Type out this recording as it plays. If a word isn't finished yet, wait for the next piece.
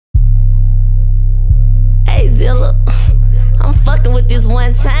Zilla. I'm fucking with this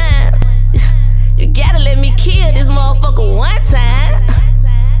one time. You gotta let me kill this motherfucker one time.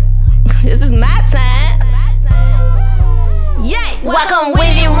 This is my time. Yeah, welcome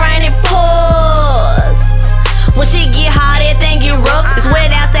when it rain and pours. When shit get hard, everything get rough. It's wet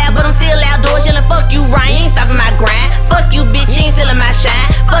outside, but I'm still outdoors yelling, fuck you, Ryan, you ain't stopping my grind. Fuck you, bitch, you ain't stealing my shine.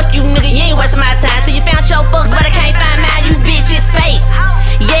 Fuck you, nigga, you ain't wasting my time. So you found your fucks, but I can't find mine. You bitches fake.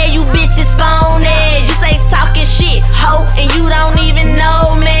 Yeah, you bitches phony. You say talking shit, ho, and you don't even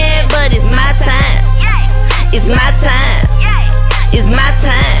know, man. But it's my time. It's my time. It's my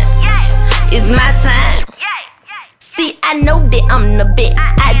time. It's my time. See, I know that I'm the best.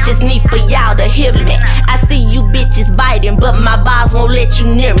 I just need for y'all to hear me. I see you bitches biting, but my bars won't let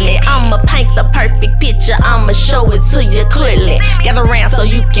you near me. I'ma paint the perfect picture, I'ma show it to you clearly. Gather around so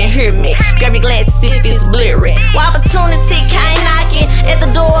you can hear me. Grab your glasses if it's blurry. While opportunity came knocking at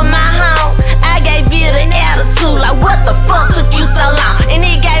the door of my home, I gave it an attitude like, what the fuck took you so long? And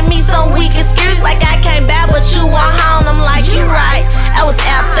it gave me some weak excuse like I came back but you went home. I'm like, you right, I was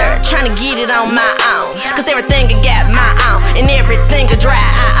out there trying to get it on my own. Cause everything I got my own, and everything I dry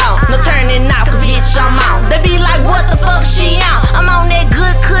I own. No turning off, cause bitch I'm on. They be like, what the fuck she on? I'm on that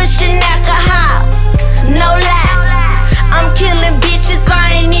good cushion alcohol. No lie, I'm killing bitches,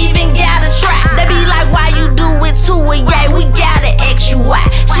 I ain't even gotta try. They be like, why you do it to her? Yeah, we gotta ask you why.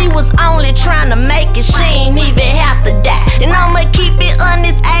 She was only trying to make it, she ain't even have to die. And I'ma keep it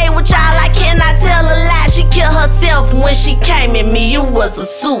honest, ayy, with y'all, I cannot tell a lie. She killed herself when she came at me, it was a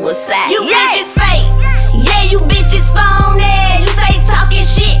suicide. You bitches fake, yeah, you bitches phony.